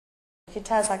Can you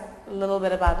tell us like a little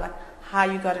bit about like how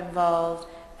you got involved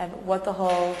and what the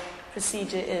whole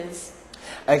procedure is?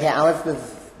 Okay, I was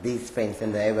with these friends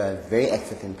and they were very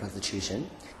active in prostitution,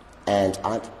 and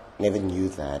I never knew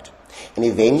that. And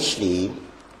eventually,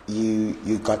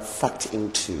 you got sucked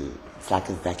into, it's like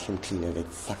a vacuum cleaner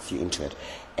that sucks you into it.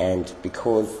 And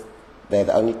because they're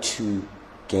the only two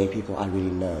gay people I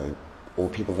really know, or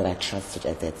people that I trusted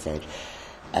at that stage,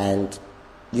 and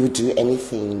you would do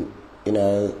anything, you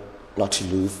know, not to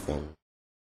lose them.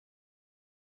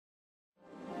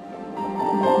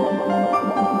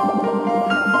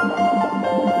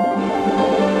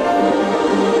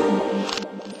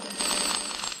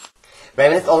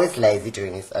 Raymond is always lazy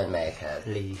doing his own makeup.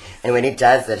 Please. And when he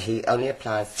does it, he only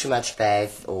applies too much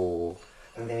base, or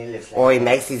he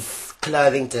makes his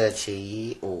clothing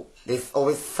dirty, or there's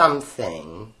always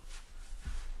something.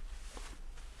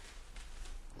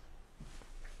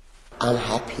 I'm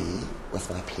happy with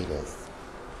my penis.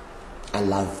 I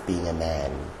love being a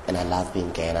man, and I love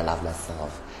being gay, and I love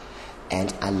myself.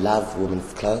 And I love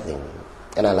women's clothing,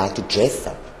 and I like to dress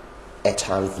up at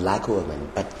times like a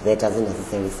woman, but that doesn't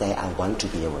necessarily say I want to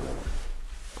be a woman.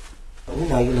 You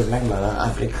know, you look like Mother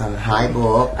Africa. Hi,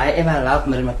 Bob. I am in love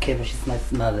with my kid, she's my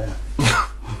mother.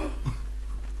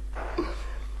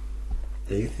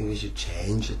 Do you think we should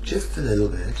change it just a little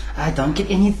bit? I don't get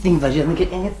anything, but you don't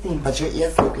get anything. But your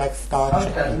ears look like Star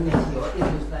Trek. Your ears look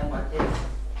like what?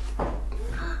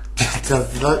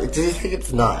 Do you think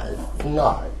it's nice?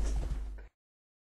 No.